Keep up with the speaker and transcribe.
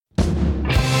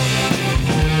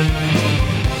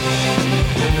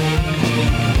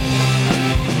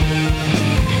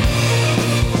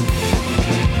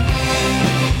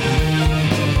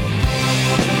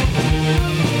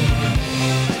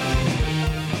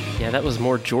Yeah, that was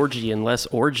more Georgie and less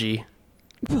orgy.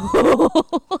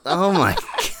 Oh my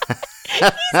God. He's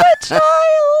a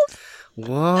child.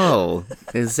 Whoa.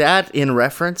 Is that in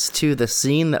reference to the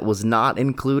scene that was not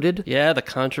included? Yeah, the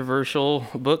controversial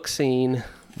book scene.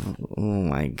 Oh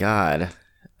my God.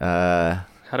 How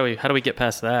do we get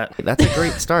past that? That's a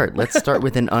great start. Let's start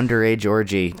with an underage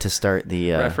orgy to start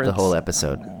the whole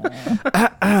episode.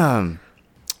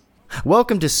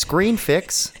 Welcome to Screen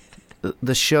Fix,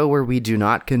 the show where we do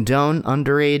not condone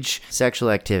underage sexual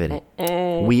activity.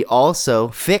 We also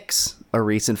fix a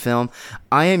recent film.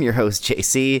 I am your host,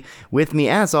 JC. With me,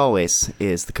 as always,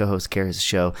 is the co-host Kara's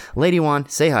show, Lady Juan.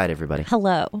 Say hi to everybody.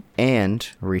 Hello. And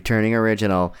returning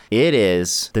original, it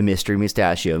is the Mystery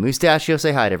Mustachio. Mustachio,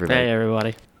 say hi to everybody. Hey,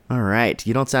 everybody. All right.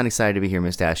 You don't sound excited to be here,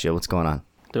 Mustachio. What's going on?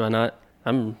 Do I not?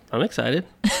 I'm excited.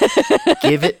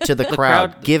 Give it to the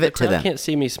crowd. Give it to them. Can't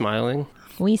see me smiling.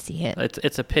 We see it.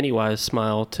 It's a Pennywise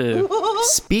smile, too.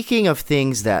 Speaking of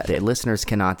things that the listeners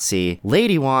cannot see,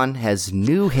 Lady Juan has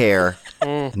new hair.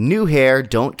 New hair,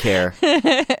 don't care.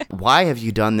 Why have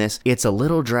you done this? It's a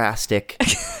little drastic.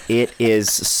 It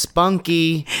is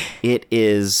spunky.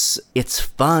 It's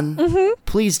fun. Mm-hmm.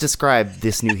 Please describe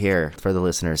this new hair for the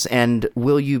listeners. And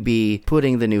will you be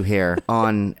putting the new hair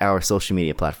on our social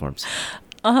media platforms?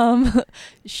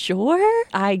 Sure,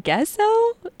 I guess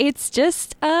so. It's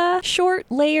just a short,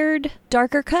 layered,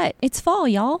 darker cut. It's fall,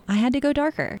 y'all. I had to go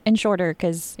darker and shorter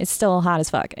because it's still hot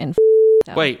as fuck. And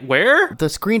Wait, where? The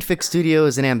Screen Fix studio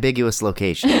is an ambiguous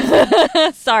location.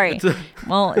 sorry.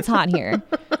 Well, it's hot here.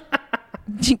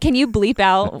 Can you bleep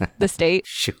out the state?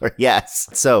 Sure, yes.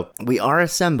 So, we are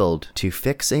assembled to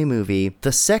fix a movie,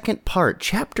 the second part,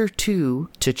 Chapter 2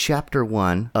 to Chapter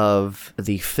 1 of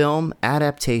the film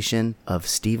adaptation of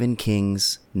Stephen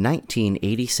King's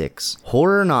 1986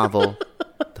 horror novel,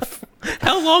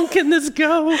 How long can this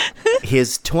go?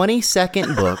 his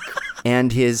 22nd book,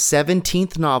 and his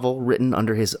 17th novel written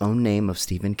under his own name of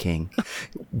Stephen King.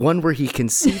 One where he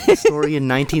conceived the story in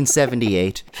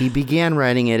 1978. He began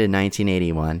writing it in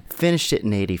 1981, finished it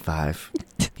in 85.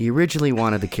 He originally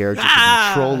wanted the character to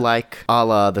be troll-like, a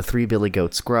la the Three Billy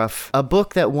Goats Gruff, a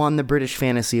book that won the British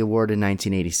Fantasy Award in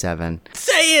 1987.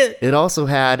 Say it! It also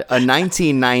had a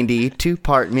 1990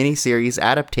 two-part miniseries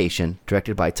adaptation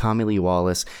directed by Tommy Lee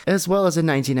Wallace, as well as a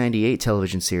 1998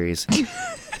 television series.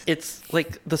 It's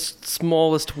like the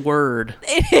smallest word.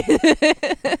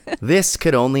 This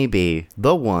could only be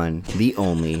the one, the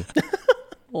only,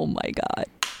 Oh my God.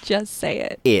 Just say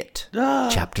it. It.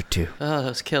 Chapter 2. Oh,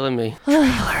 that's killing me.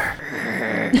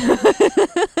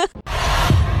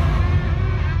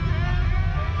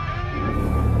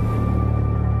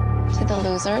 To the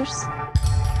losers.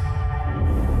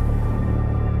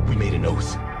 We made an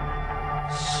oath.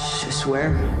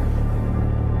 Swear?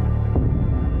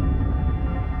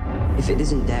 If it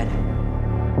isn't dead,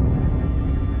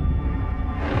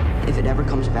 if it ever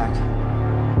comes back,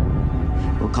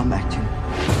 we'll come back too.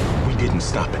 We didn't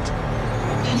stop it.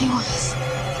 Pennywise.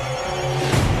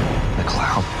 The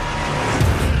clown.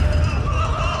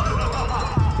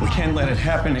 We can't let it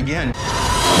happen again.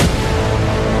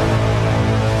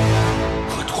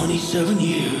 For 27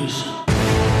 years,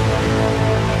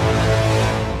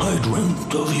 I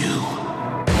dreamt of you.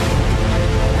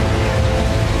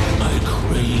 I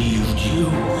craved you.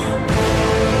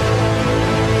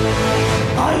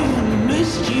 I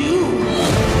missed you.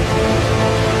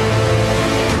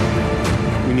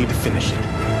 We need to finish it.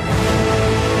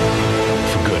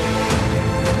 For good.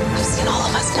 I've seen all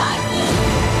of us die.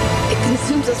 It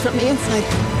consumes us from the inside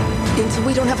until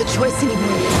we don't have a choice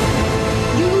anymore.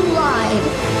 You lied.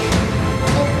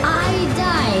 And I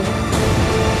died.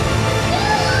 You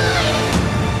lied.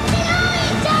 And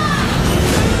I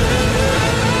died.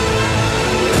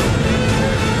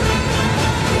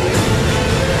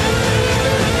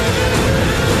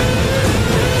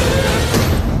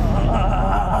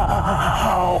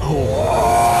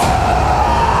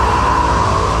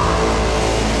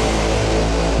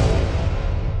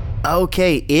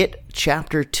 Okay, It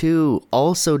Chapter 2,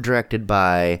 also directed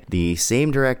by the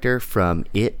same director from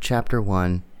It Chapter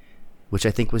 1, which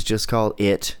I think was just called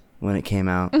It when it came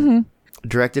out. Mm-hmm.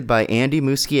 Directed by Andy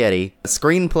Muschietti.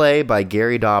 Screenplay by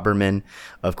Gary Dauberman,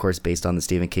 of course based on the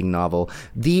Stephen King novel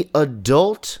The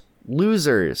Adult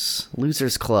Losers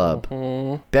Club.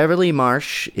 Mm-hmm. Beverly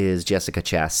Marsh is Jessica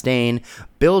Chastain.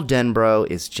 Bill Denbrough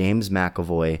is James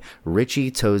McAvoy.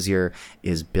 Richie Tozier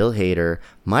is Bill Hader.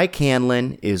 Mike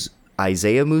Hanlon is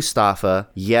Isaiah Mustafa.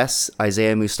 Yes,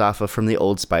 Isaiah Mustafa from the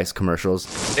Old Spice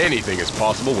commercials. Anything is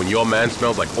possible when your man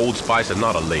smells like Old Spice and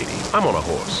not a lady. I'm on a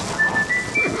horse.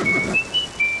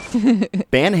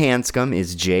 Ben Hanscom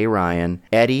is Jay Ryan.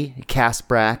 Eddie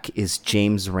Kaspbrak is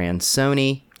James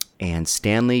Ransoni. And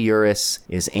Stanley Uris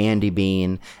is Andy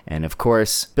Bean. And of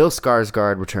course, Bill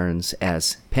Skarsgård returns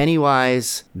as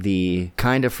Pennywise, the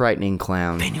kind of frightening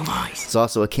clown. Pennywise. There's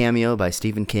also a cameo by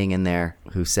Stephen King in there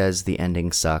who says the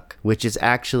endings suck, which is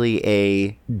actually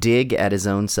a dig at his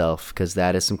own self, because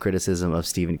that is some criticism of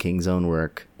Stephen King's own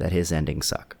work, that his endings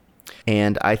suck.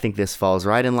 And I think this falls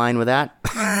right in line with that.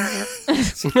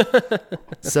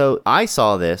 So I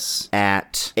saw this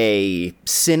at a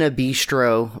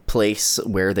Cinebistro place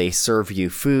where they serve you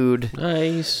food.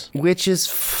 Nice. Which is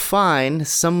fine.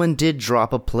 Someone did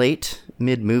drop a plate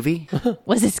mid-movie.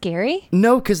 Was it scary?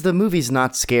 No, because the movie's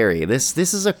not scary. This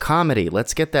is a comedy.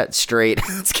 Let's get that straight.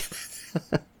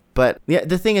 But yeah,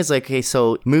 the thing is, like, okay,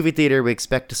 so movie theater, we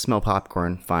expect to smell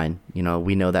popcorn. Fine. You know,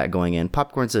 we know that going in.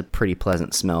 Popcorn's a pretty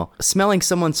pleasant smell. Smelling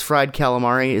someone's fried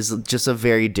calamari is just a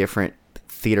very different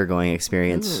theater going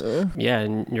experience. Yeah,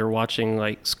 and you're watching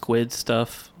like squid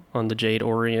stuff on the Jade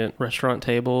Orient restaurant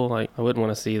table. Like, I wouldn't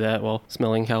want to see that while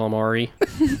smelling calamari.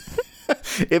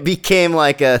 It became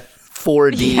like a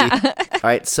 4D. Yeah. All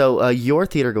right, so your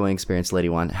theater going experience, Lady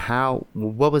One,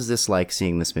 what was this like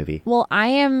seeing this movie? Well, I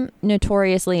am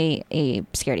notoriously a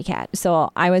scaredy cat,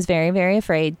 so I was very, very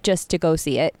afraid just to go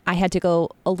see it. I had to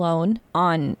go alone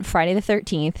on Friday the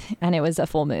 13th, and it was a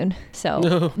full moon,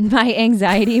 so my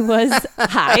anxiety was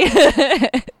high.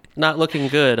 Not looking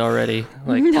good already.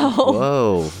 Like, No.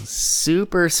 Whoa,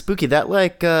 super spooky. That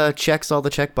like checks all the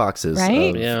check boxes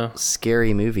Right? of Yeah.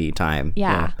 scary movie time.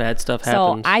 Yeah. bad stuff So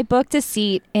happens. I booked a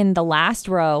seat in the last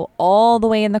row all the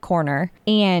way in the corner,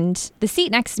 and the seat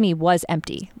next to me was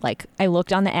empty. Like, I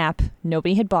looked on the app,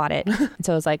 nobody had bought it. And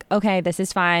so I was like, okay, this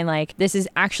is fine. Like, this is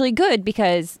actually good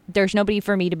because there's nobody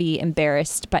for me to be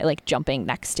embarrassed by like jumping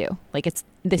next to. Like,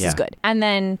 this is good. And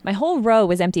then my whole row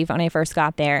was empty when I first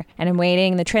got there, and I'm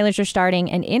waiting. The trailers are starting,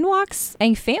 and in walks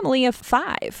a family of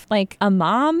 5, like a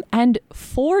mom and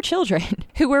 4 children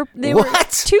who were What?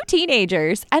 2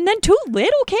 teenagers and then 2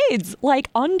 little kids, like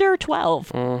under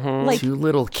 12. Like 2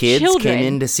 little kids children. came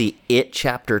in to see It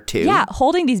Chapter 2. Yeah,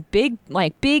 holding these big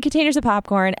containers of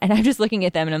popcorn, and I'm just looking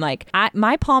at them, and I'm like,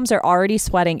 my palms are already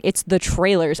sweating. It's the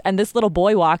trailers, and this little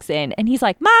boy walks in, and he's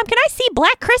like, "Mom, can I see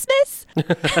Black Christmas?"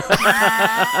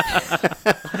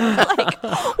 Like,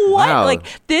 what? Wow. Like,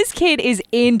 this kid is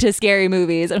into scary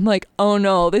movies. And I'm like, oh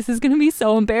no, this is going to be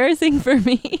so embarrassing for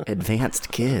me.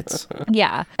 Advanced kids.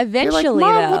 Yeah. You're Eventually, like,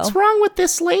 Mom, though. what's wrong with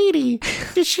this lady?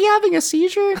 Is she having a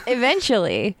seizure?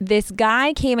 Eventually, this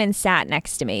guy came and sat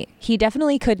next to me. He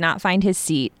definitely could not find his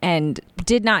seat and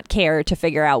did not care to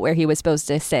figure out where he was supposed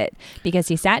to sit, because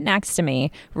he sat next to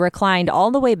me, reclined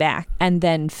all the way back, and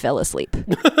then fell asleep.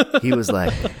 He was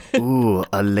like, ooh,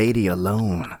 a lady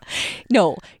alone.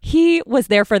 No, he was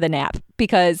there for the nap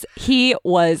because he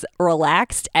was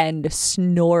relaxed and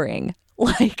snoring.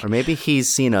 Like, Or maybe he's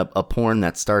seen a porn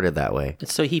that started that way.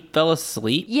 So he fell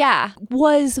asleep? yeah,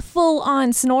 was full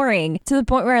on snoring to the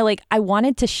point where I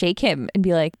wanted to shake him and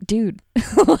be like, dude,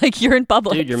 like, you're in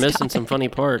public. Dude, you're missing Stop some it." funny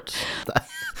parts.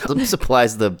 I'm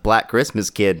surprised the Black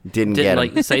Christmas kid didn't get Didn't,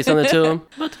 him. like, say something to him?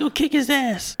 About to go kick his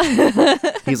ass.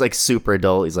 He's like super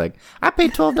adult. He's like, I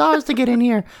paid $12 to get in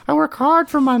here. I work hard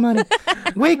for my money.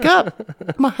 Wake up.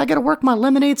 I got to work my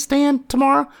lemonade stand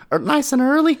tomorrow, or nice and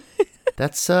early.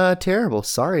 That's terrible.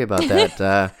 Sorry about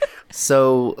that.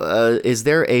 So is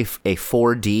there a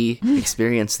 4D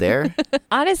experience there?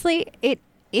 Honestly,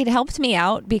 it helped me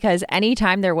out because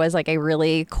anytime there was like a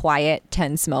really quiet,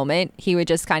 tense moment, he would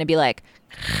just kind of be like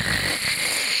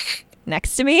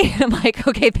next to me. I'm like,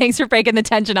 okay, thanks for breaking the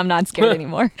tension. I'm not scared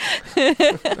anymore.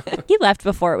 He left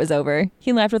before it was over.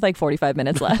 He left with like 45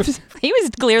 minutes left. He was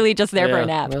clearly just there for a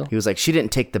nap. Well, He was like, she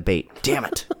didn't take the bait. Damn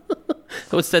it.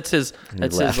 that's his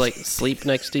left. like sleep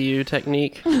next to you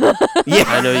technique. Yeah.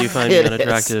 I know you find me It is.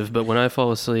 unattractive, but when I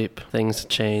fall asleep, things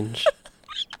change.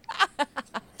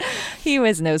 He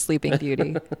was no Sleeping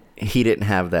Beauty. He didn't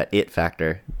have that it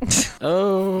factor.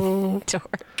 Oh,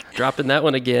 Dork. dropping that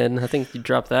one again. I think you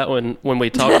dropped that one when we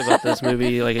talked about this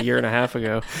movie like a year and a half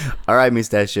ago. All right,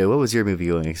 Mustachio, what was your movie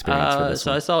going experience for this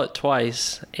So I one? saw it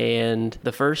twice, and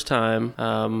the first time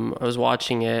I was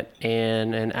watching it,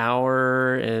 and an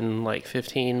hour and like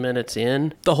 15 minutes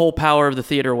in, the whole power of the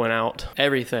theater went out.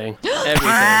 Everything.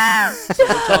 So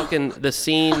we're talking the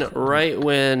scene right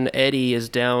when Eddie is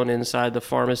down inside the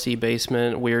pharmacy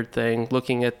basement, weird thing,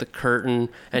 looking at the curtain,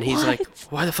 and he's like,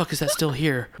 why the fuck is that still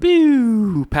here?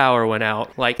 Boo! power went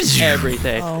out, like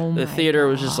everything. Oh The my theater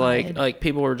was just God. like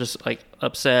people were just like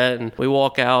upset, and we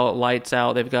walk out, lights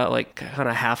out. They've got like kind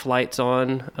of half lights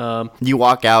on. You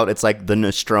walk out, it's like the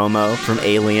Nostromo from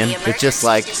Alien. It's just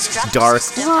like dark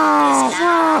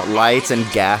lights and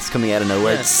gas coming out of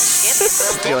nowhere.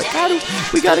 You're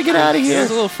like, we gotta get out of It here. was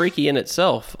a little freaky in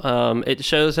itself. It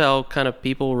shows how kind of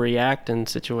people react in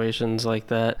situations like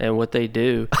that and what they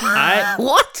do.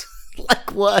 What?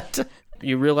 Like what?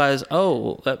 You realize,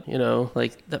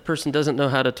 like that person doesn't know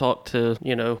how to talk to,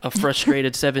 a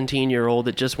frustrated 17-year-old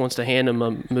that just wants to hand him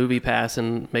a movie pass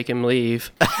and make him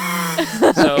leave.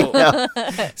 So,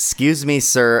 Excuse me,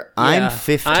 sir. I'm yeah,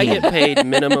 15. I get paid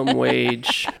minimum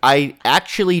wage. I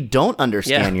actually don't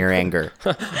understand Yeah. your anger.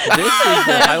 This is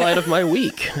the highlight of my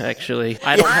week, actually.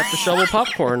 I don't have to shovel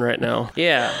popcorn right now.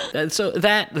 Yeah. And so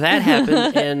that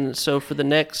happened. And so for the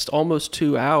next almost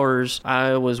 2 hours,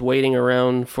 I was waiting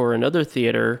around for another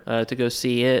theater to go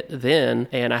see it then.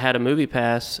 And I had a movie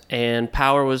pass, and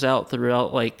power was out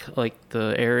throughout like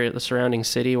the area, the surrounding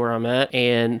city where I'm at.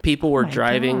 And people were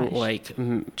driving gosh.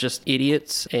 like just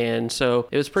idiots. And so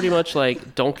it was pretty much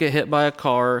like, don't get hit by a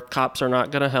car. Cops are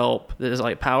not going to help. There's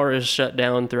like power is shut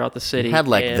down throughout the city. Had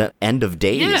like And- the end of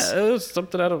days. yeah, it was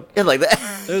something out of Yeah, like that.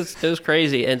 it was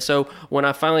crazy. And so when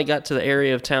I finally got to the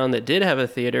area of town that did have a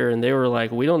theater, and they were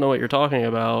like, we don't know what you're talking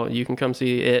about, you can come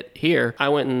see it here, I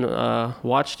went and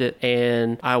watched it,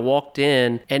 and I walked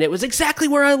in, and it was exactly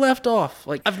where I left off.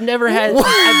 Like I've never had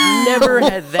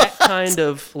that kind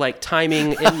of like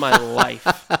timing in my life.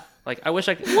 Like I wish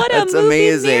I could. What That's a movie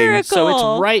amazing. miracle. So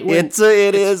it's right when It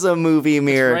is a movie right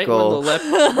miracle.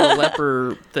 when the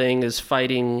leper thing is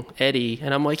fighting Eddie,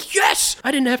 and I'm like, yes,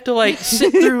 I didn't have to like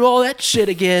sit through all that shit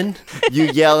again. You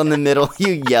yell in the middle.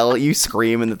 You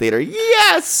scream in the theater.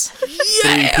 Yes!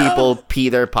 Yeah! 3 people pee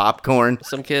their popcorn.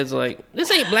 Some kids like,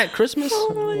 this ain't Black Christmas.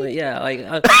 I'm like, yeah, like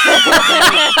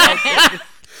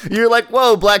You're like,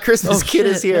 whoa, Black Christmas Kid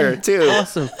is shit, here man. too.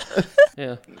 Awesome.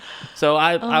 Yeah. So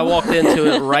I walked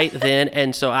into it right then,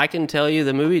 and so I can tell you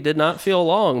the movie did not feel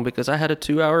long because I had a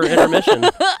 2-hour intermission.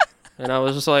 And I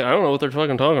was just like, I don't know what they're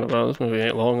fucking talking about. This movie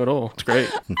ain't long at all. It's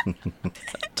great.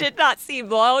 Did not seem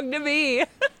long to me.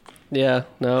 Yeah,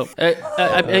 no.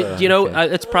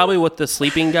 It's probably what the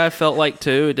sleeping guy felt like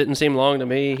too. It didn't seem long to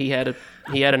me. He had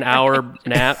an hour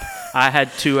nap. I had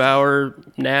 2-hour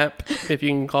nap, if you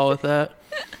can call it that.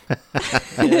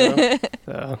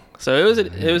 So it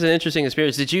was an interesting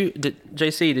experience.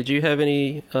 JC, did you have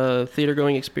any theater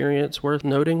going experience worth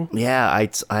noting? Yeah,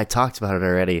 I talked about it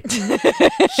already.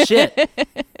 Shit.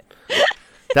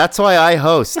 That's why I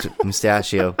host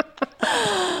Mustachio.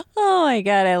 Oh my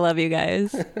God, I love you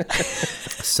guys.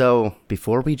 So,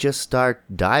 before we just start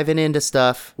diving into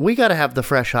stuff, we gotta have the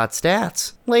fresh hot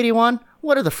stats. Lady One,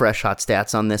 what are the fresh hot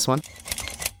stats on this one?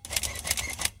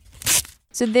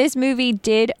 So this movie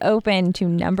did open to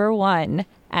number 1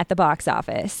 at the box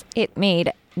office. It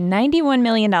made $91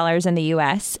 million in the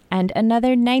U.S. and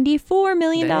another $94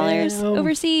 million Damn.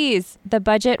 overseas. The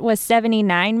budget was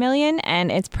 $79 million,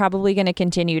 and it's probably going to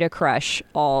continue to crush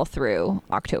all through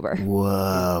October.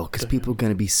 Whoa, because people are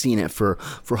gonna be seeing it for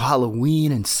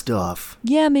Halloween and stuff.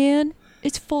 Yeah, man.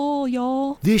 It's fall,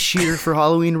 y'all. This year for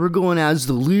Halloween, we're going as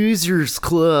the Losers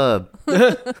Club.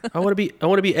 I want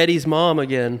to be Eddie's mom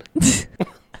again.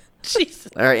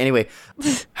 Jesus. All right, anyway,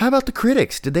 how about the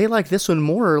critics? Did they like this one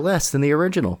more or less than the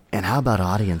original? And how about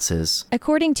audiences?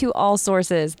 According to all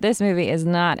sources, this movie is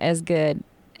not as good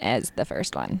as the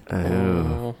first one.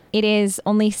 Oh. It is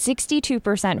only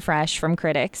 62% fresh from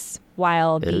critics,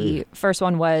 while the first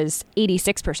one was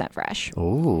 86% fresh.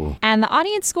 Ooh. And the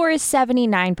audience score is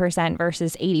 79%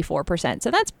 versus 84%. So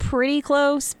that's pretty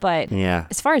close, but Yeah.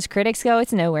 as far as critics go,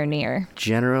 it's nowhere near.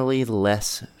 Generally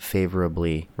less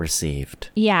favorably received.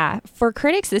 Yeah, for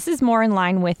critics, this is more in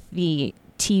line with the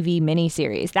TV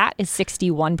miniseries. That is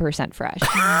 61% fresh.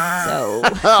 So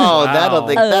Oh,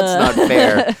 that's not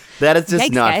fair. That is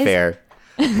just Yikes, not guys. fair.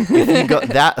 If you go,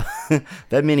 that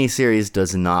miniseries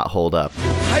does not hold up.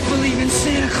 I believe in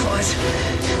Santa Claus.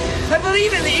 I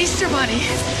believe in the Easter Bunny.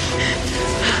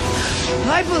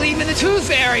 I believe in the Tooth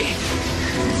Fairy.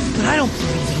 But I don't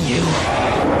believe in you.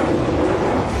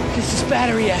 This is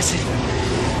battery acid.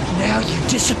 Now you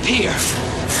disappear.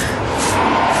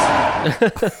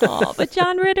 oh, but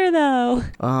John Ritter though.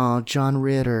 Oh, John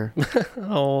Ritter.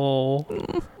 Oh,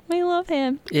 I love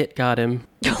him. it got him.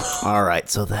 All right,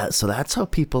 so that's how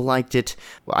people liked it.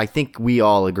 Well, I think we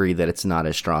all agree that it's not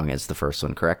as strong as the first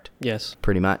one, correct? Yes.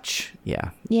 Pretty much.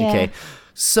 Yeah. Yeah. Okay.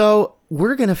 So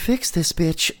we're going to fix this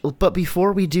bitch. But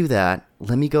before we do that,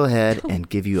 let me go ahead and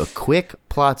give you a quick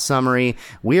plot summary.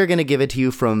 We are going to give it to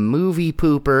you from Movie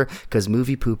Pooper, because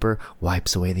Movie Pooper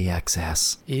wipes away the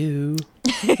excess. Ew.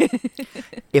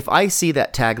 If I see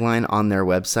that tagline on their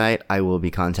website, I will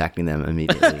be contacting them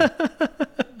immediately.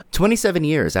 27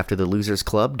 years after the Losers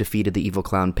Club defeated the evil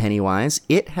clown Pennywise,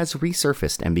 it has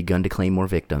resurfaced and begun to claim more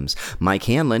victims. Mike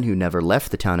Hanlon, who never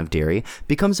left the town of Derry,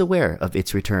 becomes aware of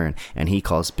its return, and he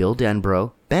calls Bill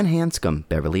Denbrough, Ben Hanscom,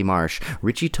 Beverly Marsh,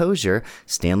 Richie Tozier,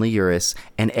 Stanley Uris,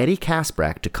 and Eddie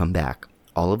Kaspbrak to come back.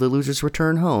 All of the losers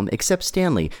return home except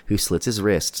Stanley, who slits his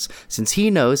wrists, since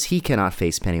he knows he cannot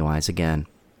face Pennywise again.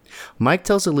 Mike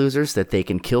tells the losers that they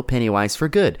can kill Pennywise for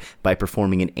good by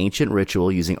performing an ancient ritual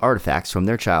using artifacts from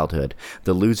their childhood.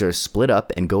 The losers split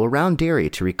up and go around Derry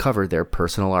to recover their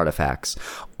personal artifacts,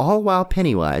 all while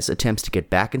Pennywise attempts to get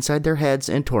back inside their heads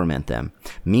and torment them.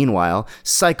 Meanwhile,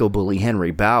 psycho bully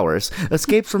Henry Bowers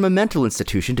escapes from a mental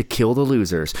institution to kill the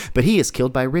losers, but he is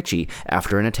killed by Richie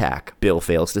after an attack. Bill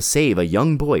fails to save a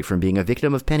young boy from being a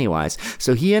victim of Pennywise,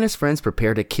 so he and his friends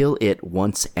prepare to kill it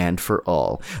once and for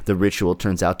all. The ritual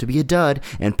turns out to be a dud,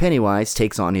 and Pennywise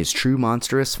takes on his true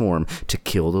monstrous form to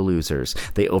kill the losers.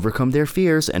 They overcome their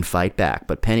fears and fight back,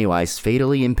 but Pennywise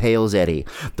fatally impales Eddie.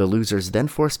 The losers then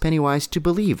force Pennywise to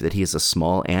believe that he is a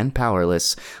small and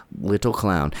powerless little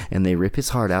clown, and they rip his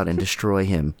heart out and destroy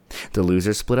him. The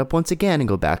losers split up once again and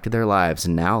go back to their lives,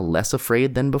 now less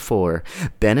afraid than before.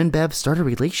 Ben and Bev start a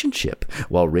relationship,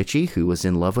 while Richie, who was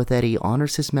in love with Eddie,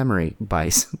 honors his memory by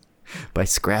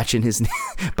scratching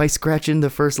the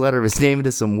first letter of his name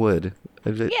into some wood.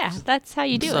 Yeah, that's how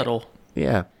you do Subtle.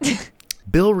 Yeah.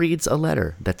 Bill reads a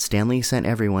letter that Stanley sent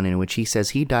everyone in which he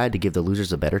says he died to give the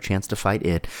losers a better chance to fight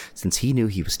it, since he knew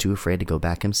he was too afraid to go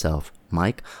back himself.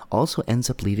 Mike also ends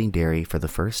up leaving Derry for the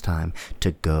first time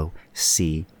to go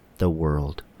see the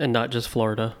world. And not just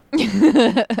Florida.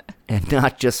 And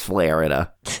not just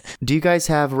Florida. Do you guys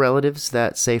have relatives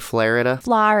that say Florida?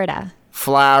 Florida.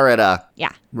 Florida.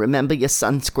 Yeah. Remember your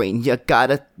sunscreen. You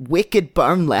got a wicked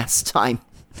burn last time.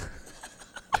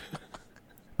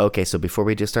 Okay, so before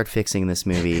we just start fixing this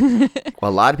movie,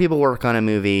 a lot of people work on a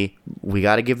movie. We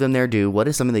got to give them their due. What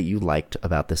is something that you liked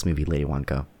about this movie, Lady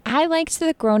Wonko? I liked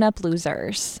the grown-up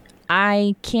losers.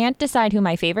 I can't decide who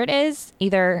my favorite is.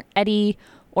 Either Eddie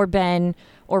or Ben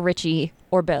or Richie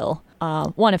or Bill.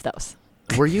 One of those.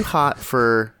 Were you hot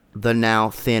for the now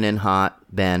thin and hot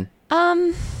Ben?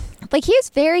 Like, he was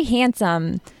very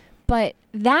handsome, but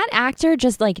that actor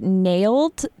just, like,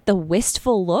 nailed the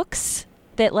wistful looks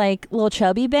that, like, little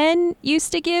chubby Ben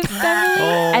used to give Beverly.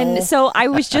 And so I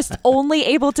was just only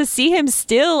able to see him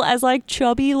still as, like,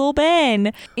 chubby little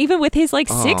Ben, even with his, like,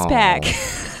 six-pack.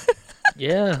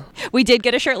 Yeah. We did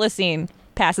get a shirtless scene.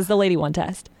 Passes the Lady One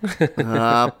test.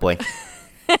 Oh, boy.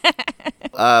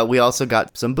 We also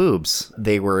got some boobs.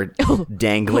 They were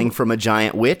dangling from a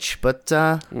giant witch, but,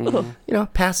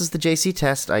 passes the JC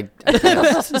test. I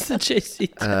guess. This is the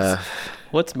JC test.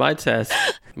 What's my test?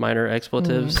 Minor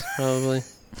expletives, probably.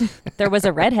 There was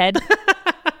a redhead.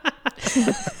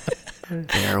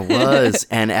 There was.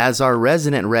 And as our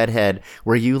resident redhead,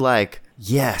 were you like,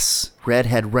 yes,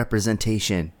 redhead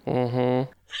representation?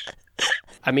 Mm-hmm.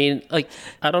 I mean, like,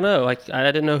 I don't know. Like, I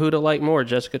didn't know who to like more,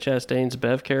 Jessica Chastain's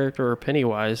Bev character or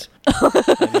Pennywise.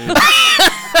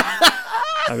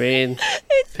 I mean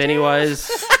Pennywise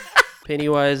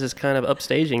is kind of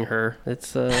upstaging her.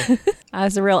 It's I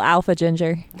was a real alpha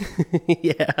ginger.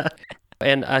 Yeah.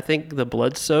 And I think the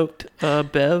blood-soaked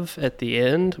Bev at the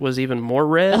end was even more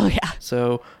red. Oh, yeah.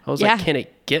 So I was like, can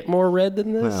it get more red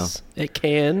than this? Well. It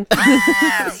can.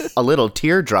 A little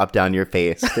tear dropped down your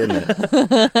face, didn't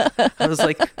it? I was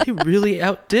like, they really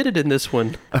outdid it in this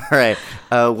one. All right.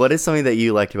 What is something that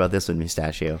you liked about this one,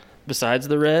 Mustachio? Besides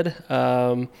the red,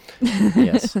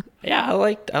 Yes. yeah, I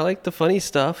liked the funny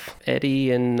stuff. Eddie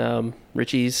and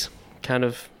Richie's kind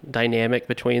of dynamic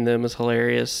between them is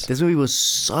hilarious. This movie was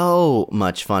so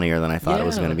much funnier than I thought it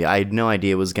was Yeah. going to be. I had no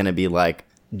idea it was going to be like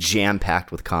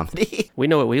jam-packed with comedy. We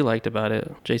know what we liked about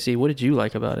it. JC, what did you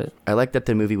like about it? I like that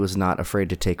the movie was not afraid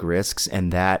to take risks,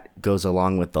 and that goes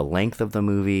along with the length of the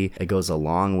movie. It goes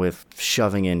along with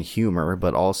shoving in humor,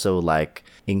 but also like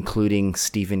including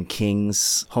Stephen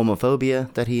King's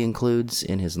homophobia that he includes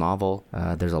in his novel.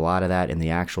 There's a lot of that in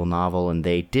the actual novel, and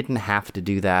they didn't have to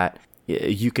do that.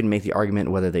 You can make the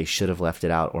argument whether they should have left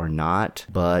it out or not,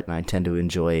 but I tend to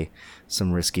enjoy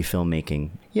some risky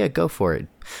filmmaking. Yeah, go for it.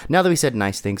 Now that we said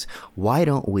nice things, why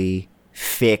don't we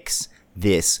fix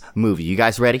this movie? You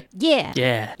guys ready? Yeah.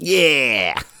 Yeah.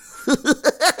 Yeah!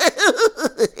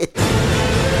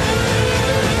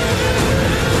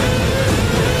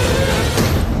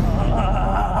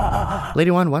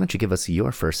 Lady One, why don't you give us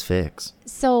your first fix?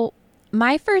 So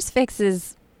my first fix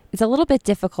is a little bit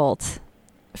difficult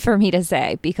for me to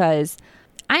say because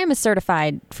I am a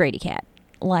certified fraidy cat.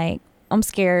 Like, I'm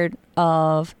scared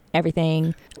of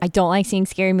everything. I don't like seeing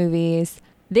scary movies.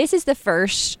 This is the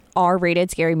first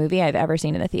R-rated scary movie I've ever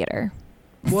seen in the theater.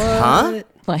 What? Huh?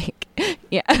 Like,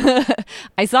 yeah.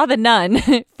 I saw The Nun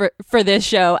for this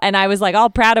show, and I was like all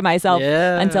proud of myself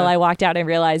until I walked out and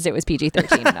realized it was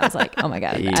PG-13, and I was like, oh my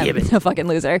God, I'm a fucking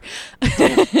loser.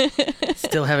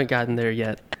 Still haven't gotten there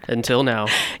yet until now.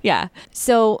 Yeah.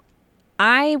 So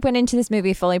I went into this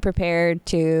movie fully prepared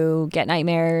to get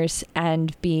nightmares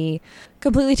and be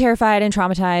completely terrified and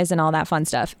traumatized and all that fun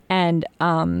stuff. And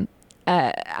I'm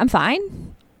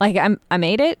fine. Like, I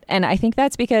made it, and I think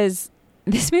that's because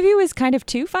this movie was kind of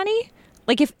too funny.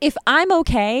 Like, if I'm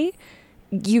okay,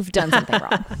 you've done something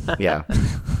wrong. Yeah.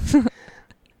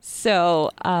 So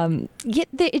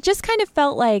it just kind of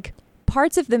felt like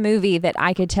parts of the movie that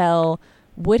I could tell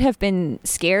would have been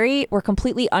scary were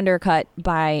completely undercut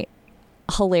by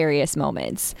hilarious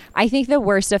moments. I think the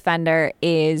worst offender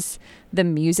is the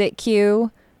music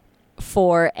cue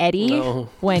for Eddie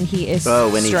when he is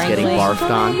when he's getting barfed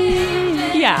on.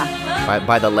 Yeah.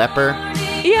 By the leper.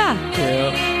 Yeah.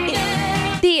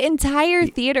 The entire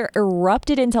theater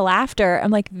erupted into laughter. I'm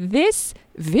like, this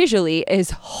visually is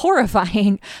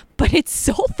horrifying, but it's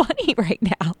so funny right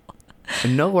now.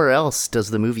 Nowhere else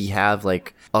does the movie have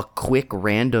like a quick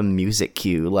random music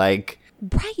cue. Like,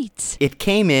 right. It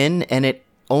came in and it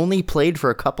only played for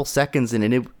a couple seconds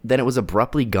and then it was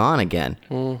abruptly gone again.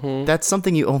 Mm-hmm. That's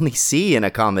something you only see in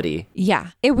a comedy. Yeah,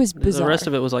 it was bizarre. The rest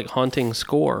of it was like haunting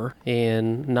score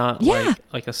and not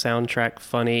like a soundtrack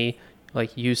funny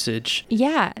like usage.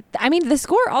 Yeah. I mean, the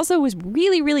score also was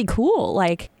really, really cool.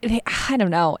 Like, I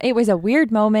don't know. It was a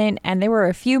weird moment, and there were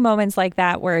a few moments like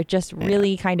that where it just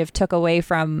really kind of took away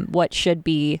from what should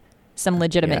be some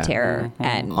legitimate terror. Mm-hmm.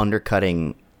 And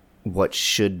undercutting what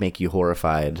should make you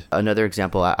horrified. Another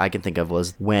example I can think of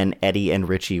was when Eddie and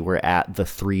Richie were at the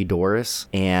Three Doors,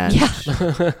 and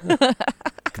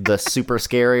the super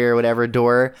scary or whatever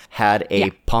door had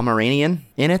a Pomeranian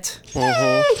in it.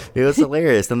 Mm-hmm. It was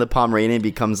hilarious. Then the Pomeranian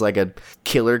becomes like a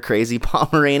killer crazy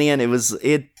Pomeranian. It was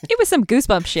some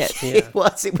Goosebumps shit. Yeah. It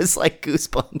was like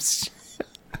Goosebumps.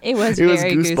 It was very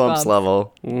Goosebumps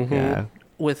level. Mm-hmm. Yeah.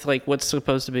 With like what's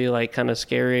supposed to be like kind of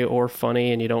scary or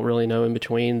funny and you don't really know in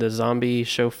between, the zombie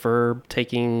chauffeur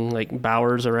taking like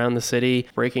Bowers around the city,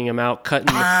 breaking him out, cutting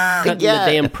the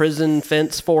damn prison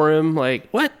fence for him. Like,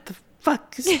 what the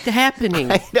fuck is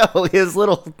happening? I know, his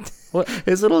little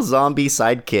zombie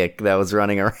sidekick that was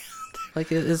running around.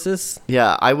 Like, is this?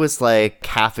 Yeah, I was like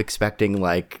half expecting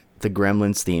like the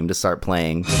Gremlins theme to start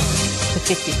playing.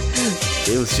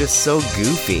 It was just so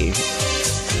goofy.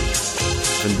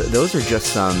 And those are just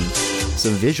some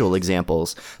visual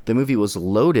examples. The movie was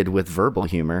loaded with verbal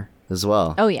humor as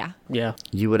well. Oh, yeah. Yeah.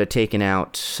 You would have taken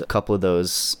out a couple of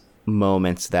those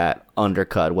moments that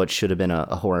undercut what should have been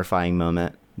a horrifying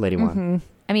moment. Lady One.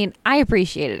 I mean, I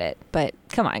appreciated it, but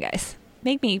come on, guys.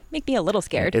 Make me a little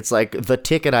scared. It's like the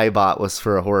ticket I bought was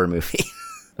for a horror movie,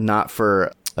 not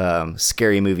for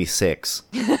Scary Movie 6.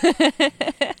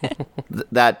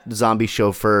 That zombie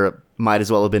chauffeur might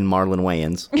as well have been Marlon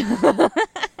Wayans.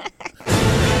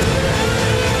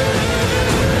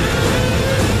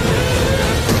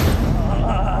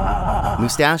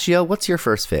 Mustachio, what's your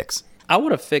first fix? I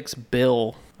would have fixed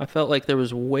Bill. I felt like there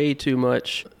was way too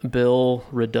much Bill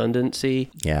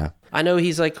redundancy. Yeah. I know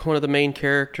he's like one of the main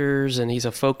characters and he's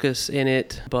a focus in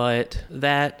it, but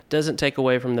that doesn't take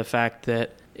away from the fact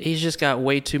that he's just got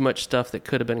way too much stuff that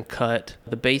could have been cut.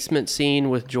 The basement scene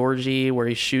with Georgie where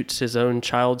he shoots his own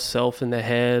child self in the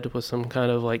head with some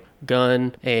kind of like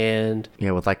gun, and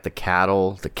with like the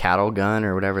cattle gun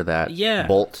or whatever that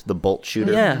the bolt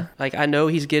shooter. Yeah. Like, I know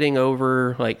he's getting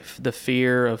over like the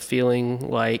fear of feeling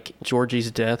like Georgie's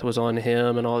death was on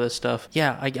him and all this stuff.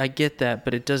 Yeah, I get that,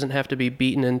 but it doesn't have to be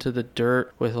beaten into the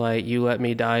dirt with like, you let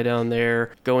me die down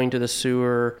there, going to the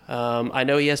sewer. I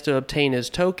know he has to obtain his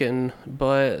token,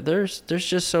 but there's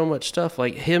just so much stuff.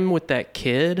 Like him with that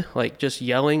kid, like just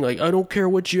yelling like, I don't care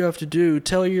what you have to do,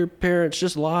 tell your parents,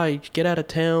 just lie, get out of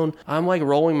town. I'm like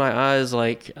rolling my eyes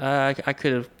like, I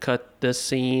could have cut this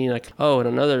scene. Like, and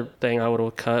another thing I would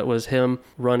have cut was him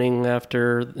running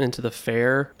into the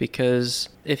fair, because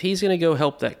if he's going to go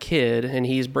help that kid and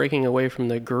he's breaking away from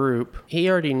the group, he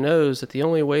already knows that the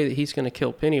only way that he's going to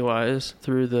kill Pennywise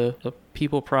through the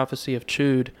people prophecy of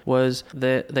Chud was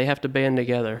that they have to band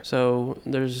together. So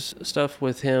there's stuff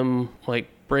with him like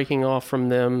breaking off from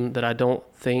them that I don't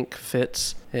think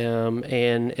fits.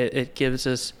 And it gives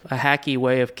us a hacky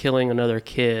way of killing another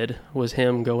kid, was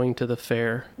him going to the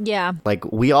fair. Yeah. Like,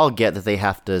 we all get that they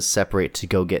have to separate to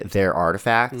go get their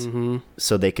artifact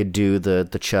so they could do the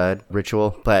Chud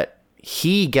ritual, but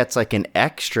he gets like an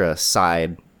extra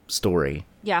side story.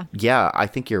 Yeah. Yeah, I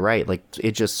think you're right. Like,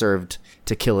 it just served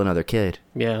to kill another kid.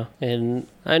 Yeah, and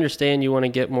I understand you want to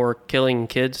get more killing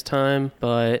kids time,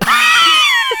 but...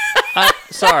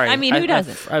 Sorry. I mean, who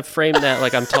doesn't? I framed that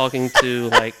like I'm talking to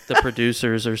like the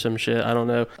producers or some shit. I don't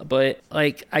know. But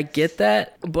like, I get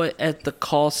that, but at the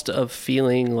cost of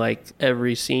feeling like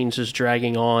every scene's just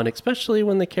dragging on, especially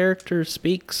when the character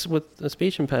speaks with a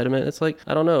speech impediment. It's like,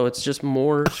 I don't know. It's just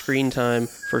more screen time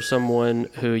for someone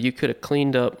who you could have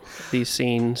cleaned up these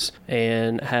scenes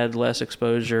and had less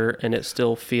exposure and it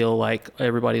still feel like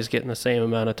everybody's getting the same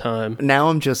amount of time. Now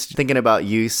I'm just thinking about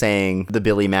you saying the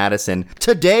Billy Madison,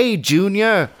 "Today, Junior."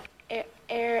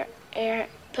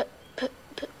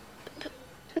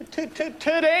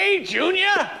 Today,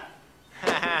 Junior?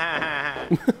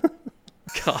 God.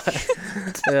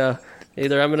 Yeah.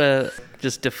 Either I'm going to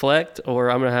just deflect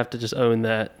or I'm going to have to just own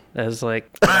that as like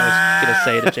what I was going to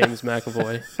say to James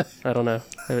McAvoy. I don't know.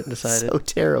 I haven't decided. So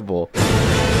terrible.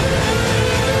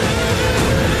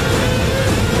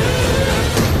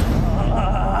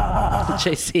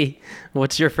 JC,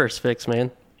 what's your first fix, man?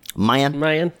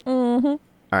 Mayan?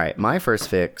 All right, my first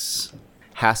fix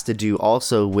has to do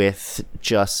also with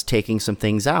just taking some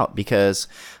things out, because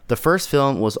the first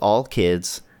film was all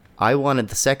kids. I wanted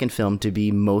the second film to be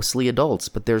mostly adults,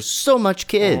 but there's so much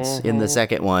kids in the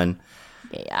second one.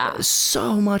 Yeah.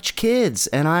 So much kids.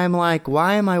 And I'm like,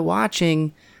 why am I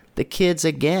watching the kids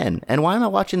again? And why am I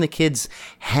watching the kids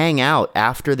hang out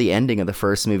after the ending of the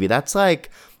first movie? That's like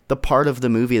the part of the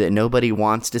movie that nobody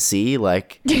wants to see,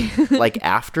 like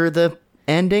after the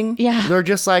ending. Yeah. They're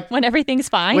just like, when everything's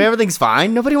fine. when everything's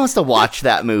fine. Nobody wants to watch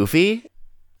that movie.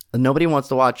 Nobody wants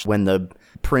to watch when the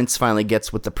prince finally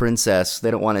gets with the princess.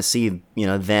 They don't want to see,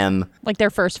 them. Like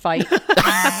their first fight.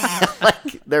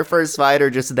 Like their first fight, or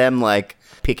just them like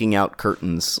picking out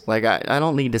curtains. Like, I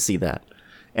don't need to see that.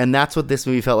 And that's what this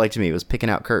movie felt like to me, was picking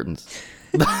out curtains.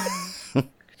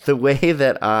 The way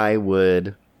that I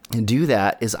would do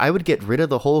that is I would get rid of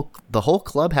the whole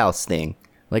clubhouse thing.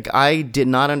 Like, I did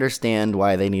not understand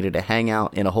why they needed to hang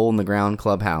out in a hole-in-the-ground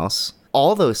clubhouse.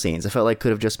 All those scenes I felt like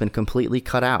could have just been completely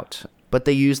cut out. But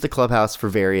they used the clubhouse for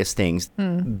various things.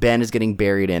 Ben is getting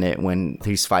buried in it when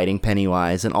he's fighting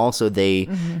Pennywise. And also they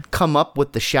come up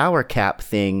with the shower cap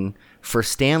thing for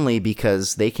Stanley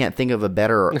because they can't think of a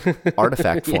better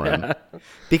artifact for him.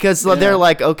 Because they're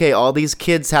like, okay, all these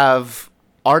kids have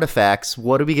artifacts.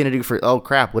 What are we going to do for... Oh,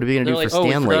 crap. What are we going to do for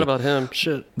Stanley? Oh, we forgot about him.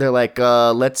 Shit. They're like,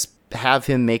 let's have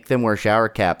him make them wear shower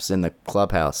caps in the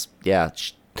clubhouse. Yeah.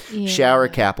 Shower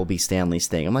cap will be Stanley's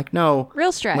thing. I'm like, no.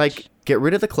 Real stretch. Like, get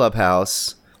rid of the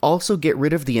clubhouse. Also get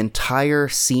rid of the entire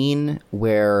scene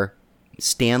where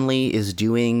Stanley is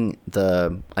doing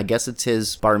I guess it's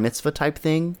his bar mitzvah type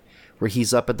thing, where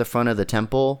he's up at the front of the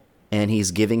temple and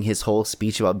he's giving his whole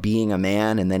speech about being a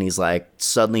man, and then he's like,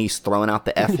 suddenly he's throwing out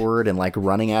the F word and like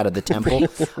running out of the temple.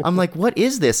 I'm like, what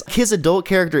is this? His adult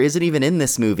character isn't even in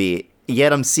this movie,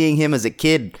 yet I'm seeing him as a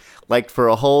kid like for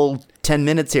a whole 10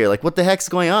 minutes here. Like, what the heck's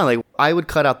going on? Like, I would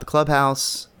cut out the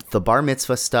clubhouse, the bar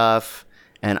mitzvah stuff,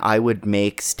 and I would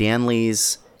make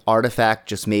Stanley's artifact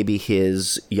just maybe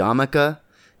his yarmulke,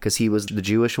 because he was the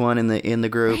Jewish one in the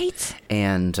group. Right.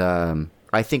 And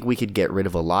I think we could get rid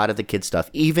of a lot of the kid stuff.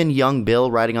 Even young Bill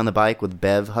riding on the bike with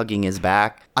Bev hugging his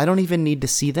back. I don't even need to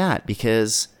see that,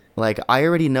 because like, I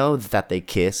already know that they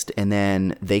kissed, and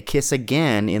then they kiss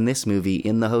again in this movie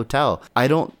in the hotel. I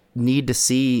don't need to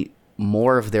see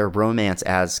more of their romance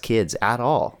as kids at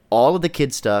all. All of the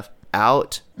kid stuff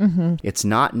out. It's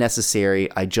not necessary.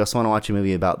 I just want to watch a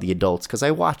movie about the adults, because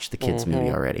I watched the kids movie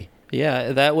already.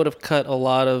 Yeah, that would have cut a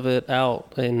lot of it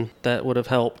out, and that would have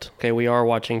helped. Okay, we are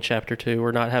watching Chapter 2.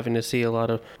 We're not having to see a lot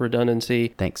of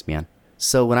redundancy. Thanks, man.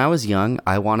 So when I was young,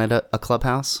 I wanted a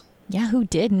clubhouse. Yeah, who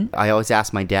didn't? I always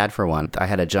asked my dad for one. I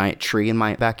had a giant tree in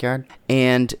my backyard,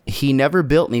 and he never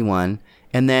built me one.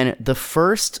 And then the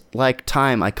first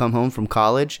time I come home from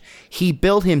college, he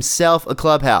built himself a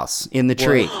clubhouse in the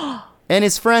tree. And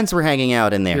his friends were hanging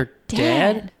out in there. Your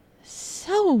dad?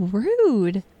 So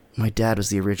rude. My dad was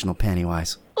the original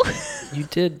Pennywise. You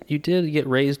did get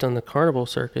raised on the carnival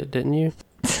circuit, didn't you?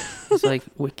 It's like,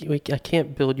 I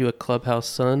can't build you a clubhouse,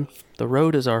 son. The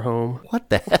road is our home. What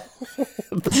the hell?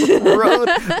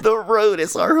 The road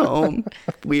is our home.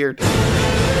 Weird.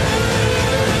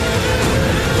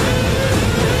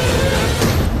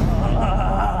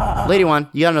 Lady One,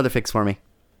 you got another fix for me.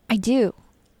 I do.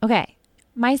 Okay.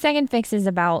 My second fix is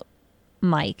about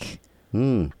Mike.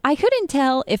 I couldn't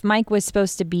tell if Mike was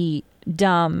supposed to be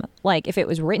dumb, like if it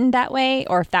was written that way,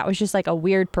 or if that was just like a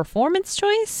weird performance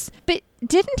choice. But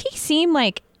didn't he seem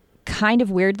like kind of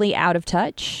weirdly out of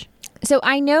touch? So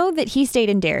I know that he stayed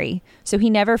in Derry, so he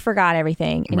never forgot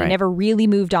everything, and he never really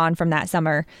moved on from that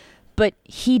summer. But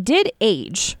he did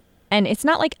age, and it's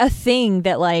not like a thing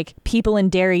that like people in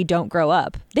Derry don't grow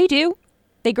up. They do.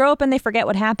 They grow up and they forget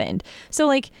what happened. So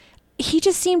like he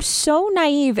just seemed so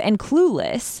naive and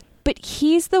clueless. But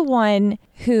he's the one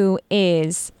who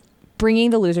is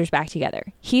bringing the losers back together.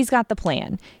 He's got the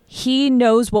plan. He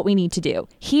knows what we need to do.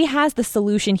 He has the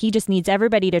solution. He just needs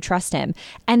everybody to trust him.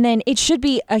 And then it should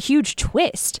be a huge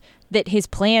twist that his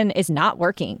plan is not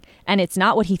working and it's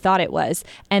not what he thought it was,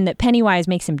 and that Pennywise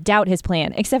makes him doubt his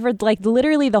plan. Except for like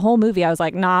literally the whole movie, I was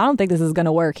like, nah, I don't think this is going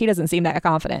to work. He doesn't seem that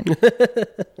confident.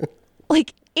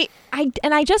 Like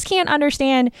I just can't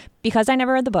understand, because I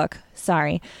never read the book.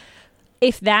 Sorry.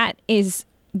 If that is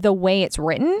the way it's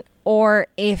written, or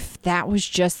if that was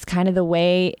just kind of the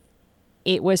way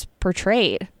it was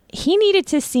portrayed. He needed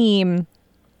to seem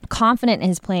confident in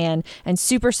his plan and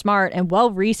super smart and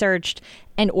well-researched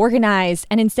and organized.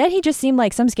 And instead he just seemed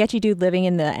like some sketchy dude living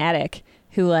in the attic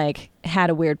who like had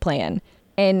a weird plan.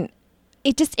 And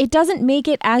it doesn't make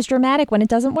it as dramatic when it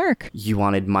doesn't work. You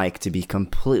wanted Mike to be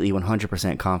completely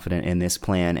 100% confident in this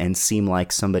plan and seem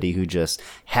like somebody who just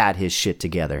had his shit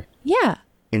together. Yeah.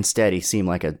 Instead, he seemed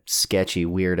like a sketchy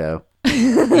weirdo.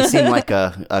 He seemed like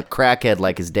a crackhead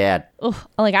like his dad. Ugh,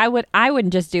 like I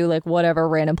wouldn't just do like whatever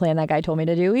random plan that guy told me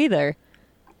to do either.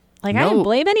 Like I didn't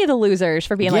blame any of the losers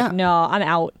for being like, no, I'm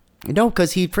out. No,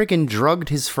 because he freaking drugged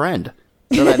his friend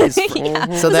so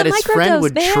that his friend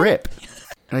would trip.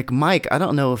 Like, Mike, I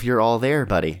don't know if you're all there,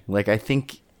 buddy. Like, I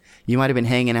think you might have been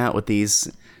hanging out with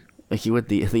these, like, with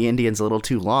the Indians a little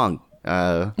too long.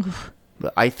 But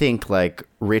I think, like,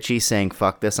 Richie saying,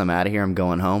 fuck this, I'm out of here, I'm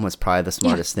going home, was probably the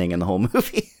smartest thing in the whole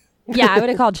movie. Yeah, I would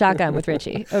have called shotgun with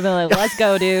Richie. I would have been like, let's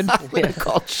go, dude. I would have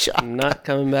called shotgun. I'm not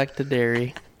coming back to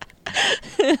Derry.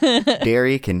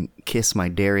 Derry can kiss my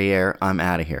derriere, I'm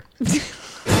out of here.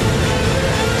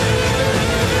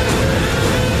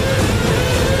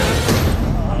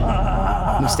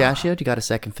 Mustachio, do you got a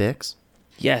second fix?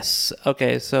 Yes.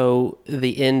 Okay, so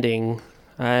the ending.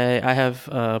 I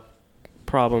have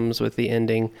problems with the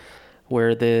ending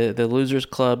where the Losers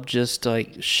Club just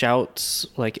like shouts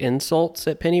like insults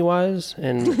at Pennywise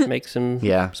and makes him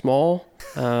small.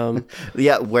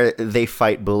 Yeah, where they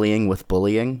fight bullying with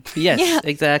bullying. Yes,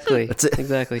 exactly.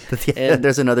 Exactly.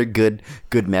 There's another good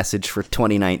message for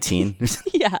 2019.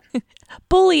 Yeah.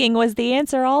 Bullying was the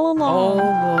answer all along.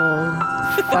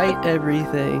 Fight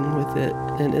everything with it,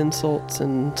 and insults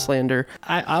and slander.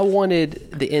 I wanted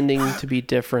the ending to be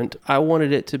different. I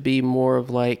wanted it to be more of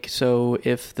like, so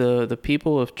if the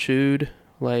people of Chewed,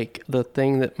 like the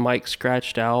thing that Mike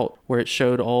scratched out where it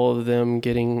showed all of them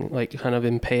getting like kind of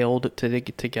impaled to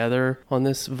get together on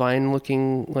this vine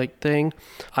looking like thing,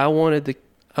 I wanted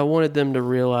them to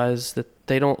realize that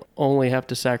they don't only have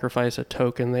to sacrifice a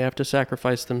token, they have to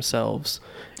sacrifice themselves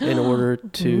in order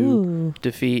to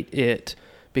defeat it.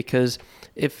 Because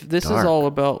if this is all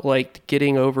about like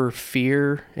getting over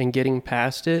fear and getting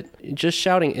past it, just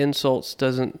shouting insults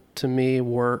doesn't, to me,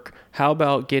 work. How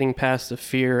about getting past the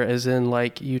fear, as in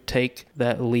like you take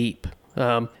that leap?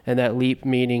 And that leap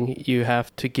meaning you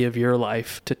have to give your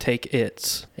life to take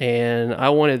its. And I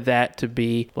wanted that to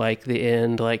be like the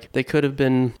end. Like they could have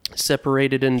been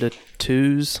separated into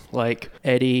twos, like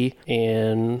Eddie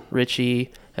and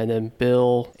Richie, and then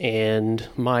Bill and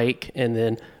Mike, and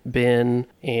then Ben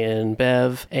and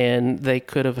Bev, and they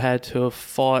could have had to have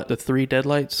fought the three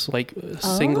Deadlights, like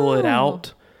single it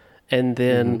out, and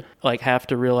then like have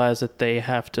to realize that they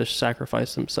have to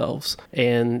sacrifice themselves.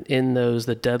 And in those,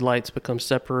 the Deadlights become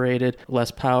separated, less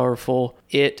powerful.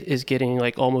 It is getting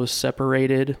like almost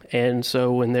separated, and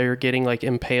so when they're getting like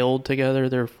impaled together,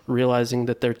 they're realizing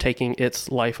that they're taking its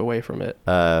life away from it.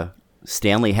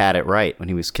 Stanley had it right when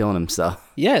he was killing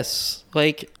himself. Yes,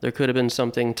 like there could have been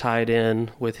something tied in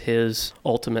with his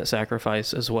ultimate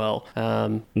sacrifice as well.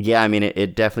 Yeah, I mean,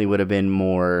 it definitely would have been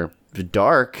more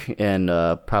dark and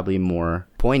probably more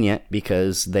poignant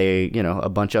because they, a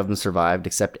bunch of them survived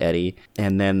except Eddie,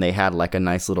 and then they had like a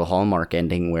nice little Hallmark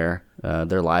ending where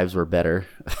their lives were better.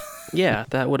 Yeah,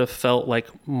 that would have felt like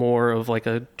more of like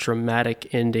a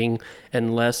dramatic ending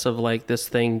and less of like this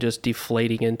thing just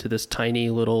deflating into this tiny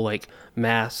little like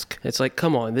mask. It's like,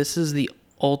 come on, this is the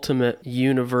ultimate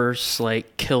universe,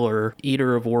 like, killer,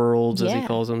 eater of worlds, as he Yeah.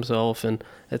 calls himself. And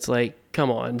it's like, come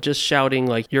on, just shouting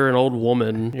like you're an old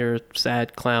woman, you're a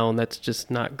sad clown, that's just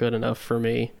not good enough for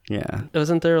me. Yeah.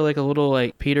 Wasn't there like a little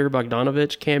like Peter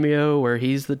Bogdanovich cameo where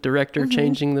he's the director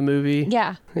changing the movie?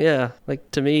 Yeah. Yeah, like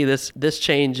to me, this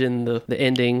change in the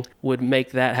ending would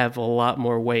make that have a lot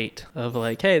more weight of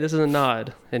like, hey, this is a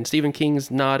nod. And Stephen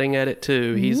King's nodding at it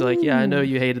too. He's like, yeah, I know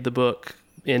you hated the book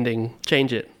ending.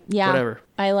 Change it. Yeah. Whatever.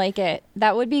 I like it.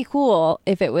 That would be cool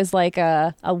if it was like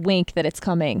a wink that it's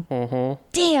coming. Mm-hmm.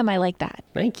 Damn, I like that.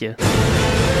 Thank you.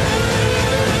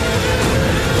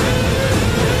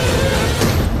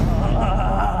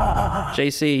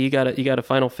 JC, you got a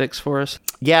final fix for us?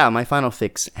 Yeah, my final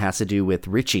fix has to do with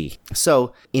Richie.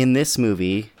 So in this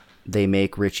movie, they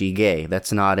make Richie gay.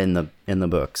 That's not in the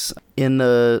books. In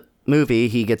the movie,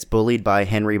 he gets bullied by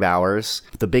Henry Bowers,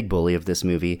 the big bully of this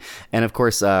movie, and of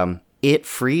course, it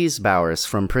frees Bowers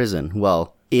from prison.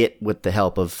 Well, it, with the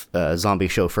help of zombie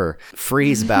chauffeur,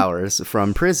 frees Bowers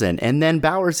from prison, and then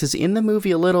Bowers is in the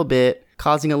movie a little bit,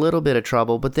 causing a little bit of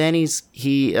trouble, but then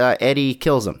Eddie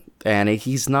kills him. And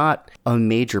he's not a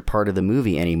major part of the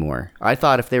movie anymore. I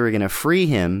thought if they were going to free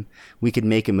him, we could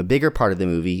make him a bigger part of the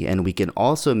movie, and we can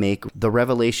also make the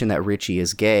revelation that Richie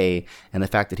is gay and the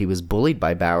fact that he was bullied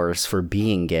by Bowers for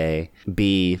being gay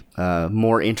be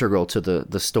more integral to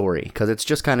the story, because it's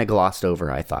just kind of glossed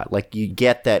over, I thought. Like, you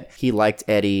get that he liked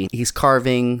Eddie. He's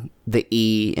carving the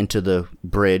E into the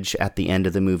bridge at the end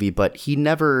of the movie, but he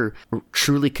never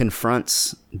truly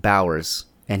confronts Bowers.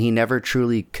 And he never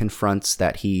truly confronts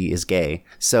that he is gay.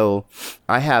 So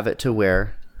I have it to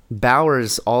where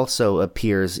Bowers also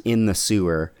appears in the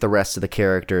sewer, the rest of the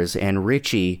characters, and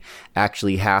Richie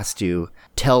actually has to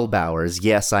tell Bowers,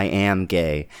 yes, I am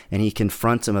gay. And he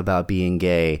confronts him about being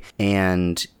gay,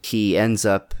 and he ends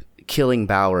up killing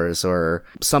Bowers or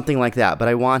something like that. But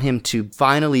I want him to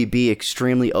finally be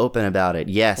extremely open about it.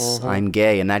 Yes, I'm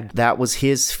gay. And that was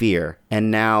his fear.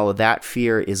 And now that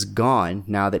fear is gone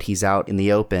now that he's out in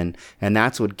the open. And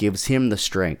that's what gives him the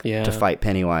strength to fight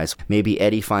Pennywise. Maybe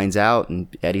Eddie finds out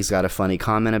and Eddie's got a funny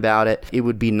comment about it. It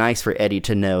would be nice for Eddie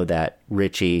to know that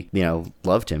Richie,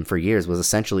 loved him for years, was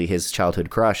essentially his childhood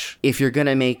crush. If you're going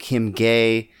to make him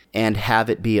gay and have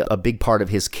it be a big part of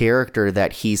his character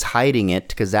that he's hiding it,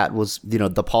 because that was,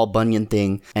 the Paul Bunyan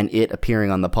thing, and it appearing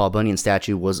on the Paul Bunyan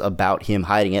statue was about him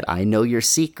hiding it. I know your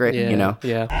secret, Yeah.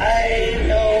 I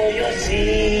know your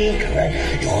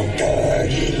secret, your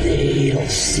dirty little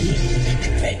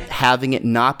secret. Having it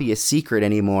not be a secret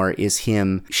anymore is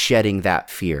him shedding that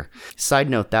fear. Side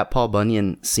note, that Paul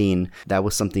Bunyan scene, that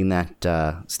was something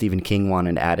that Stephen King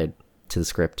wanted added to the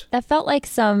script. That felt like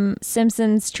some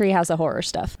Simpsons Treehouse of Horror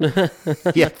stuff.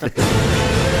 Yeah.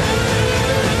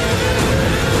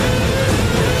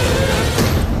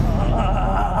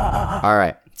 All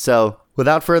right. So,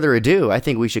 without further ado, I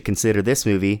think we should consider this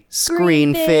movie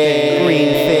Screen Fix.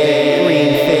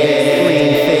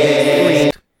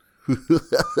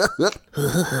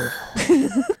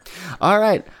 All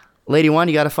right. Lady One,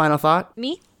 you got a final thought?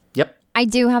 Me? Yep. I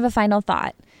do have a final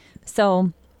thought.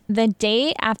 So, the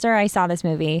day after I saw this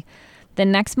movie, the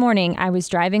next morning I was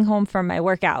driving home from my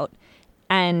workout,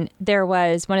 and there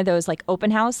was one of those like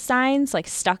open house signs like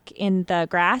stuck in the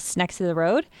grass next to the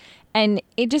road, and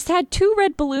it just had 2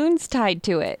 red balloons tied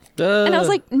to it. And I was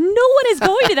like, no one is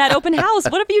going to that open house.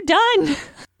 What have you done?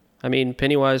 I mean,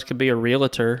 Pennywise could be a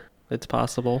realtor. It's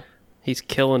possible. He's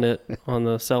killing it on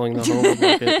the selling the home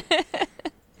market.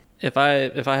 If I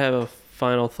have a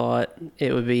final thought,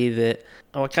 it would be that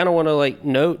I kind of want to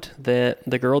note that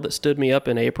the girl that stood me up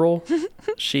in April,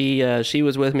 she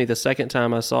was with me the second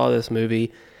time I saw this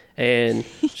movie, and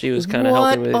she was kind of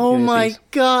helping with. Oh my these.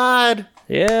 God!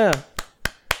 Yeah.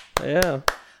 It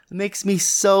makes me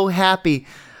so happy.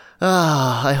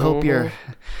 I hope you're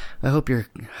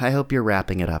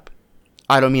wrapping it up.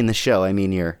 I don't mean the show. I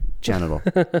mean your genital.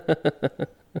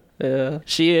 Yeah.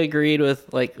 She agreed with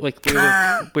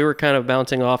we were kind of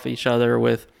bouncing off each other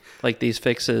with these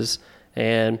fixes,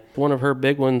 and one of her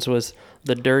big ones was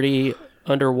the dirty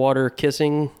underwater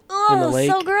kissing in the lake.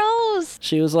 So gross.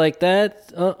 She was like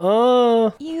that.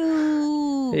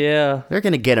 Ew. Yeah. They're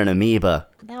gonna get an amoeba.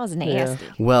 That was nasty.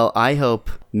 Well, I hope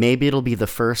maybe it'll be the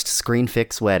first Screen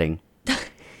Fix wedding.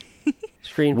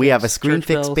 We have a Screen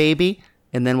Fix baby,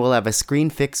 and then we'll have a Screen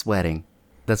Fix wedding.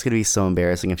 That's going to be so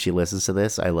embarrassing if she listens to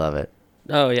this. I love it.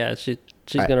 Oh, yeah. She's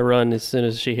going to run as soon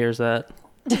as she hears that.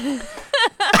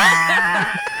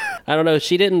 I don't know.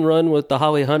 She didn't run with the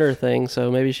Holly Hunter thing,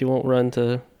 so maybe she won't run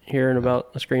to hearing about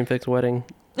a Screen Fix wedding.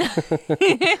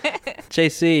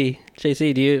 JC,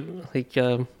 do you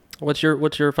what's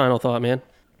your final thought, man?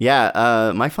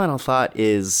 Yeah, my final thought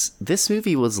is this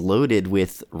movie was loaded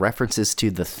with references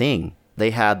to The Thing. They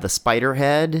had the spider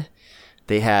head.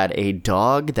 They had a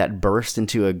dog that burst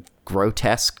into a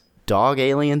grotesque dog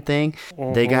alien thing.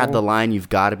 They got the line, "You've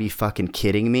got to be fucking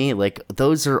kidding me." Like,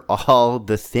 those are all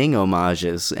The Thing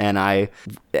homages, and I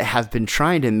have been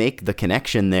trying to make the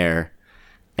connection there,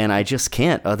 and I just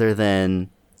can't, other than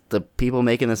the people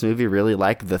making this movie really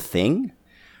like The Thing.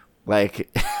 Like,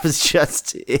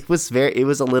 it was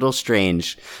a little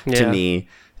strange to me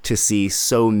to see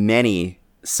so many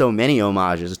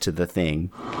homages to The Thing.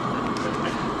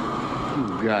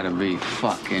 You gotta be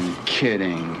fucking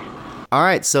kidding. All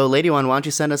right, so Lady One, why don't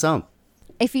you send us home?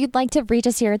 If you'd like to reach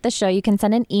us here at the show, you can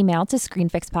send an email to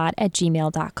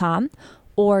screenfixpod@gmail.com,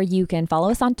 or you can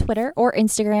follow us on Twitter or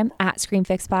Instagram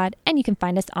 @ScreenFixPod, and you can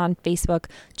find us on Facebook.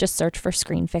 Just search for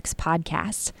Screenfix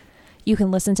Podcast. You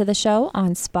can listen to the show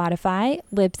on Spotify,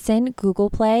 Libsyn, Google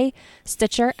Play,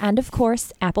 Stitcher, and of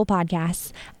course, Apple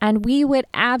Podcasts. And we would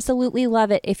absolutely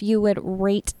love it if you would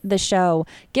rate the show.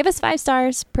 Give us 5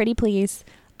 stars, pretty please.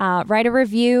 Write a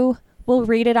review. We'll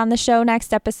read it on the show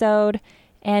next episode.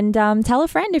 And tell a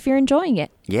friend if you're enjoying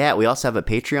it. Yeah, we also have a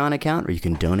Patreon account where you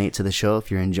can donate to the show if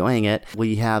you're enjoying it.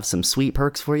 We have some sweet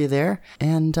perks for you there.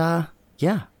 And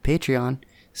yeah, Patreon,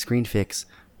 Screenfix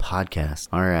Podcast.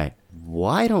 All right.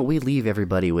 Why don't we leave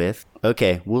everybody with...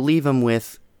 Okay, we'll leave them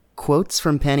with quotes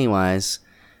from Pennywise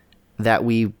that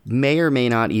we may or may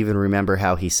not even remember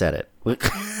how he said it.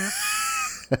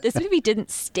 This movie didn't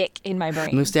stick in my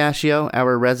brain. Mustachio,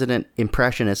 our resident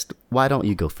impressionist, why don't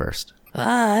you go first?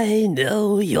 I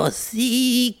know your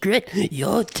secret,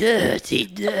 your dirty,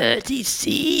 dirty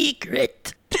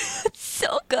secret.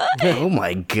 So good. Oh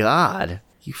my god.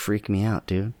 You freak me out,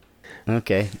 dude.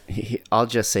 Okay, I'll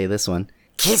just say this one.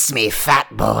 Kiss me, fat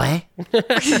boy.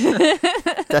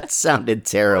 That sounded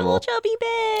terrible. Oh, chubby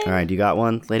bear. All right, you got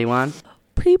one, Lady Juan?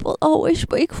 People always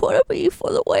make fun of me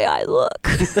for the way I look.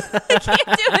 I can't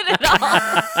do it at all.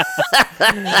 I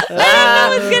didn't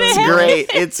know it was gonna happen. Great.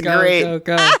 It's great.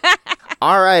 Go.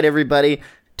 All right, everybody.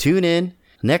 Tune in.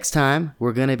 Next time,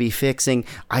 we're going to be fixing,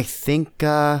 I think,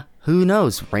 who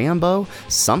knows, Rambo?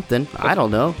 Something. I don't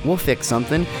know. We'll fix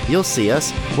something. You'll see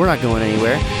us. We're not going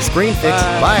anywhere. Screen Fix.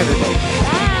 Bye everybody.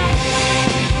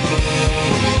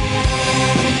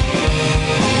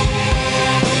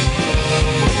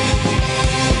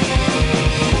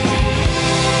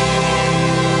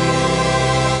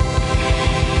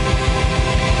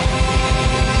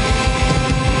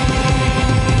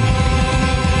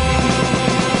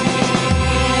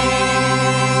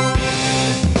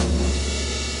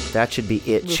 That should be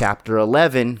it, chapter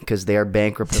 11, because they are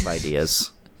bankrupt of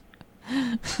ideas.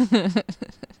 That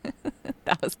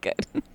was good.